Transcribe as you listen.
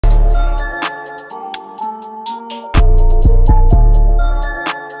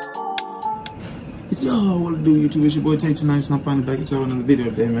Yo, what it do, YouTube? It's your boy Tay Too Nice, and I'm finally back at y'all with another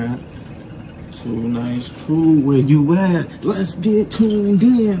video today, man. Too Nice crew, where you at? Let's get tuned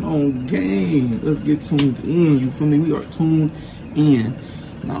in on game. Let's get tuned in, you feel me? We are tuned in.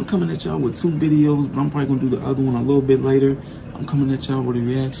 Now, I'm coming at y'all with 2 videos, but I'm probably gonna do the other one a little bit later. I'm coming at y'all with a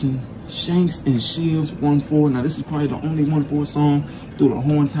reaction. Shanks and Shivs, OneFour. Now, this is probably the only OneFour song through the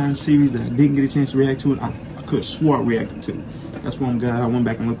whole entire series that I didn't get a chance to react to, and I could have swore I reacted to. That's why I'm glad I went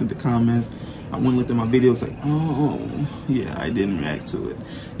back and looked at the comments. I went and looked at my videos like, oh, yeah, I didn't react to it.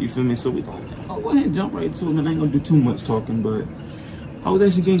 You feel me? So we gonna go ahead and jump right to it, man. I ain't gonna do too much talking, but I was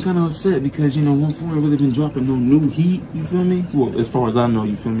actually getting kind of upset because, you know, OneFour ain't really been dropping no new heat, you feel me? Well, as far as I know,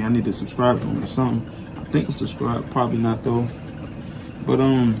 you feel me? I need to subscribe to him or something. I think I'm subscribed, probably not though. But,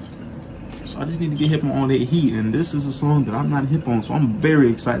 so I just need to get hip on all that heat, and this is a song that I'm not hip on, so I'm very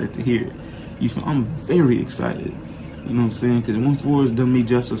excited to hear it. You feel? I'm very excited. You know what I'm saying? Because OneFour has done me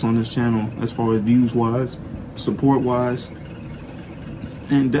justice on this channel as far as views-wise, support-wise,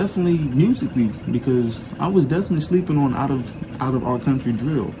 and definitely musically, because I was definitely sleeping on out of our country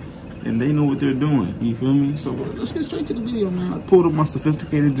drill, and they know what they're doing. You feel me? So let's get straight to the video, man. I pulled up my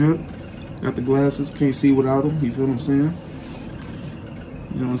sophisticated drip, got the glasses, can't see without them. You feel what I'm saying?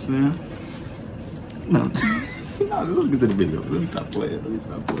 You know what I'm saying? No, no, let's get to the video. Let me stop playing.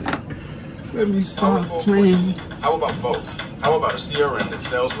 Let me stop playing. How about both? How about a CRM that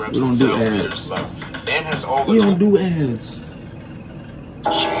sells reps and sales leaders love and has all the... We don't do ads.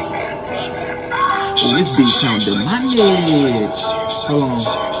 Oh, this beat sound demonic. Hold on.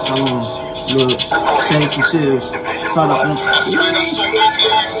 Look, Shanks and Shivs. Start up on.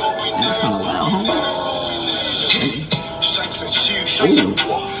 That sound loud, homie. Shanks and Shivs.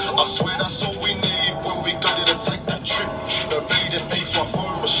 I swear that's all we need when we got to take that trip. The bleeding aches my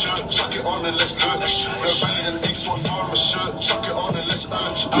farmer shirt, chuck it on and let's lurch. The bleeding aches my farmer shirt, chuck it on and let's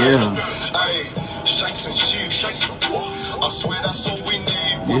urge. Yeah. Hey, Shanks and Shivs. I swear that's all we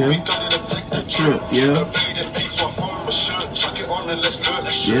need when we got to take that trip. Yeah. The bleeding aches my farmer shirt, chuck it on and let's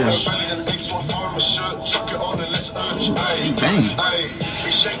lurch. Yeah. The bleeding aches my farmer shirt, chuck it on and let's urge. Hey, bang. Hey,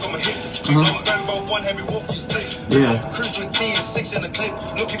 we shake on my hip. I'm bang by one heavy walk is thick. Yeah. Cruise with D and 6 in the clip,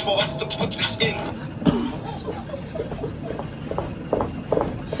 looking for us to put this in.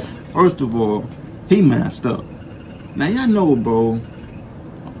 First of all, he messed up. Now y'all know, bro.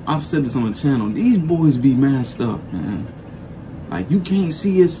 I've said this on the channel. These boys be messed up, man. Like, you can't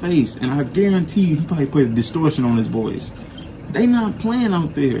see his face, and I guarantee you, he probably put a distortion on his voice. They not playing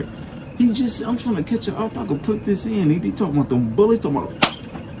out there. He just, I'm trying to catch up. I thought I could put this in. He talking about them bullets, talking about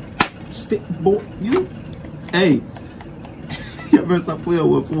stick boy. You, hey. Y'all better stop playing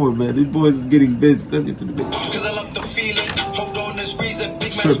OneFour, man. These boys is getting busy. Let's get to the video. Cause I love the feeling. Hold on, this reason.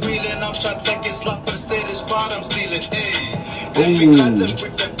 Big man's reeling. I'm trying to take it slow, but instead it's spot I'm stealing. Hey. Then we got them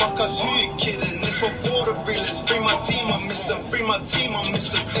with that fuckers. Who you kidding? This OneFour the realest. Free my team, I'm missing. Free my team, I'm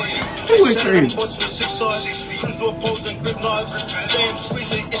missing. Who went crazy? Boss with 6 sides. Cruise with opposing good knives. Damn,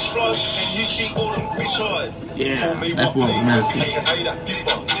 squeezing, it's flow. And you see all them bitch hard. Yeah, that's what I'm nasty.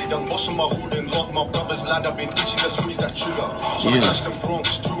 Young boss on my hood and lock my brother's lad. I've been itching to squeeze that trigger. So I dash them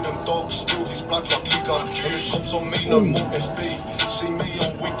broncs, drew them dogs, spill his blood like liquor. And it comes on me, no more FB. See me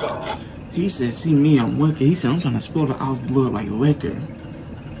on wicker. He said, see me, I'm wicked. He said, I'm trying to spill the house blood like liquor.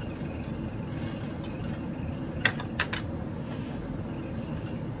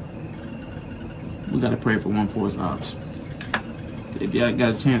 We gotta pray for OneFour's ops. If y'all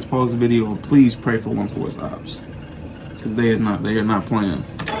got a chance, pause the video and please pray for OneFour's ops. Because they are not playing.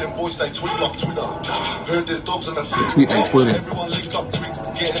 Them boys, they tweet like Twitter. Heard there's dogs on the field. Tweet like Twitter. Everyone linked up quick.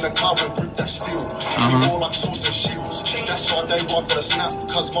 Get in the car and grip that steel. We all like swords and shields. That's why they run for the snap.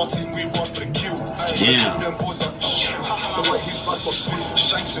 Cause my team, we run for the kill. Yeah. Them boys like, the way his blood was spilled.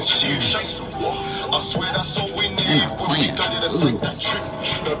 Shanks and Shivs. I swear that's all we need. When we got it and take that trip.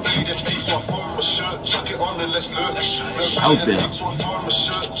 The bleeding aches my farmer shirt. Chuck it on and let's lurch. The bleeding aches my farmer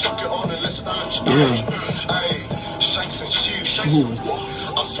shirt. Chuck it on and let's urge. Yeah. Hey, Shanks and Shivs. I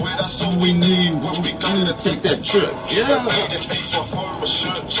swear that's all we need when we got to take that trip. Yeah.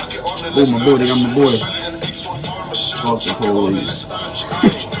 Oh, my boy, they got my boy. Fuck the police.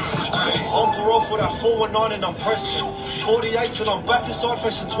 I'm parole for that 419 and I'm pressing 48 and I'm back inside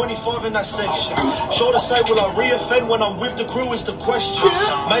facing 25 in that section. Sure to say, will I re-offend when I'm with the crew is the question.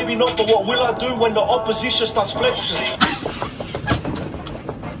 Maybe not, but what will I do when the opposition starts flexing?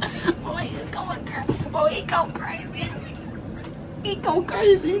 Oh, he's going crazy. Oh, he go crazy. He go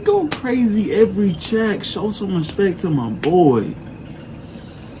crazy. He go crazy every check. Show some respect to my boy.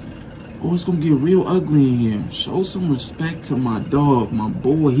 Oh, it's gonna get real ugly in here. Show some respect to my dog, my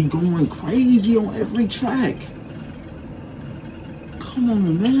boy. He going crazy on every track. Come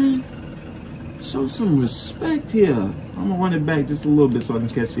on, man. Show some respect here. I'm gonna run it back just a little bit so I can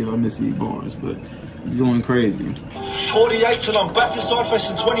catch if I miss any bars, but it's going crazy. 48 till I'm back inside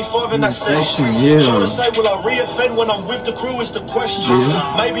facing 25 in that section. Yeah. Trying to say, will I re-offend when I'm with the crew is the question.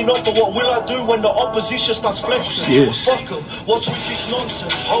 Yeah. Maybe not, but what will I do when the opposition starts flexing? Yeah. Fuck them, what's with this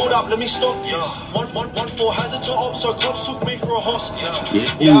nonsense? Hold up, let me stop this. 1-4 hazard to op, so cops took me for a hostage.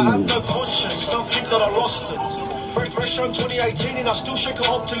 Yeah, I have no conscience, some think that I lost it. Fresh on 2018 and I still shake her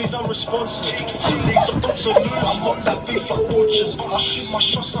up till he's unresponsive. I'm on that beef like butchers. I shoot my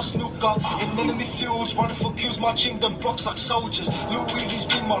shots like snooker in enemy fields, running for kills, marching them blocks like soldiers. Louis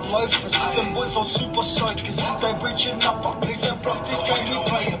been my loafers, them boys on super psychers. They reaching up, I please them bluff this game, we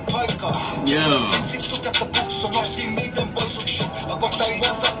playing poker. Yeah. These things look at the books and I've seen me, them boys look shook. I got day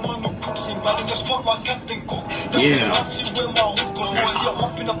ones like mine on crooks in bad in the spot like Captain Cook. Yeah. I'll see where my hook goes. Once you're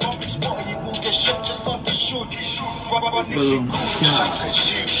up in a public spot and you will get shot just like you should. Boom.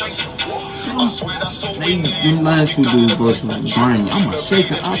 Them last two dudes was burning. I'm a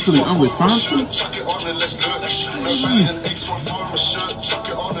shaker. I'm pretty unresponsive.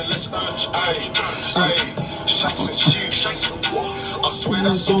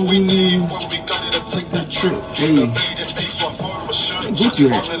 That's all we need. Take that trip. Hey. Gucci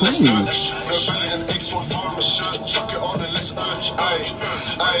hat clean.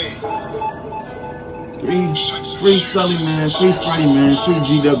 Free Sully, man. Free Freddie, man. Free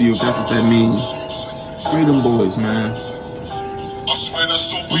GW. That's what that means. Free them boys, man.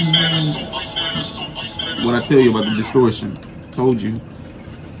 What I tell you about the distortion. Told you.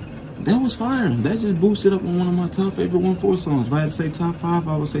 That was fire. That just boosted up on one of my top favorite OneFour songs. If I had to say top 5,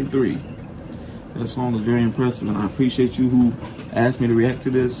 I would say 3. That song is very impressive, and I appreciate you who asked me to react to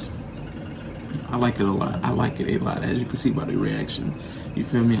this. I like it a lot. I like it a lot, as you can see by the reaction. You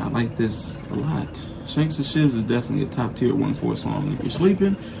feel me? I like this a lot. Shanks and Shivs is definitely a top tier OneFour song. And if you're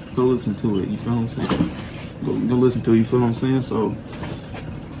sleeping, go listen to it. You feel what I'm saying? Go listen to it. You feel what I'm saying? So,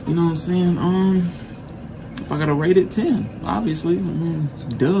 you know what I'm saying? If I gotta rate it 10, obviously, I mean,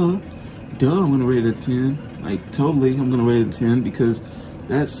 duh, I'm gonna rate it a 10. Like, totally, I'm gonna rate it a 10 because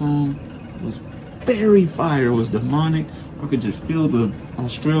that song was very fire. It was demonic. I could just feel the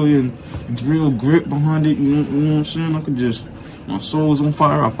Australian drill grip behind it. You know what I'm saying? I could just, my soul was on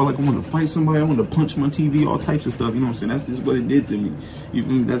fire. I felt like I wanted to fight somebody. I wanted to punch my TV, all types of stuff. You know what I'm saying? That's just what it did to me. You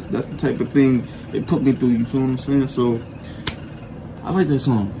feel me? That's the type of thing it put me through. You feel what I'm saying? So, I like that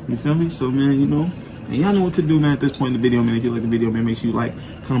song. You feel me? So, man, you know. And y'all know what to do, man, at this point in the video, man. If you like the video, man, make sure you like,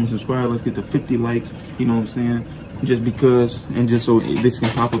 comment, subscribe. Let's get to 50 likes. You know what I'm saying? Just because, and just so this can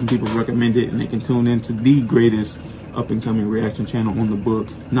pop up and people recommend it and they can tune into the greatest up-and-coming reaction channel on the book.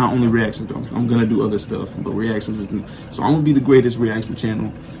 Not only reactions, though. I'm going to do other stuff, but reactions is... So I'm going to be the greatest reaction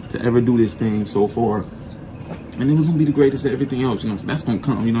channel to ever do this thing so far. And then we're going to be the greatest at everything else, you know what I'm saying? That's going to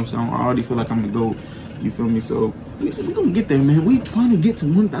come, you know what I'm saying? I already feel like I'm going to go, you feel me? So we're going to get there, man. We're trying to get to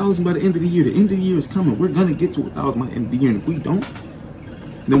 1,000 by the end of the year. The end of the year is coming. We're going to get to 1,000 by the end of the year. And if we don't,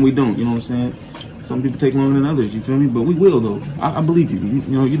 then we don't, you know what I'm saying? Some people take longer than others, you feel me? But we will, though. I believe you. You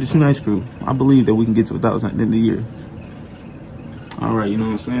know, you're the Too Nice crew. I believe that we can get to 1,000 at the end of the year. All right, you know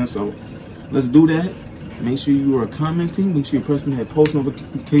what I'm saying? So let's do that. Make sure you are commenting. Make sure you're pressing that post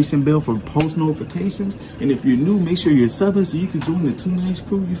notification bell for post notifications. And if you're new, make sure you're subbing so you can join the Too Nice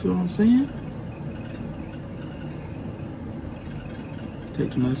crew. You feel what I'm saying?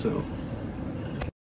 Take to myself.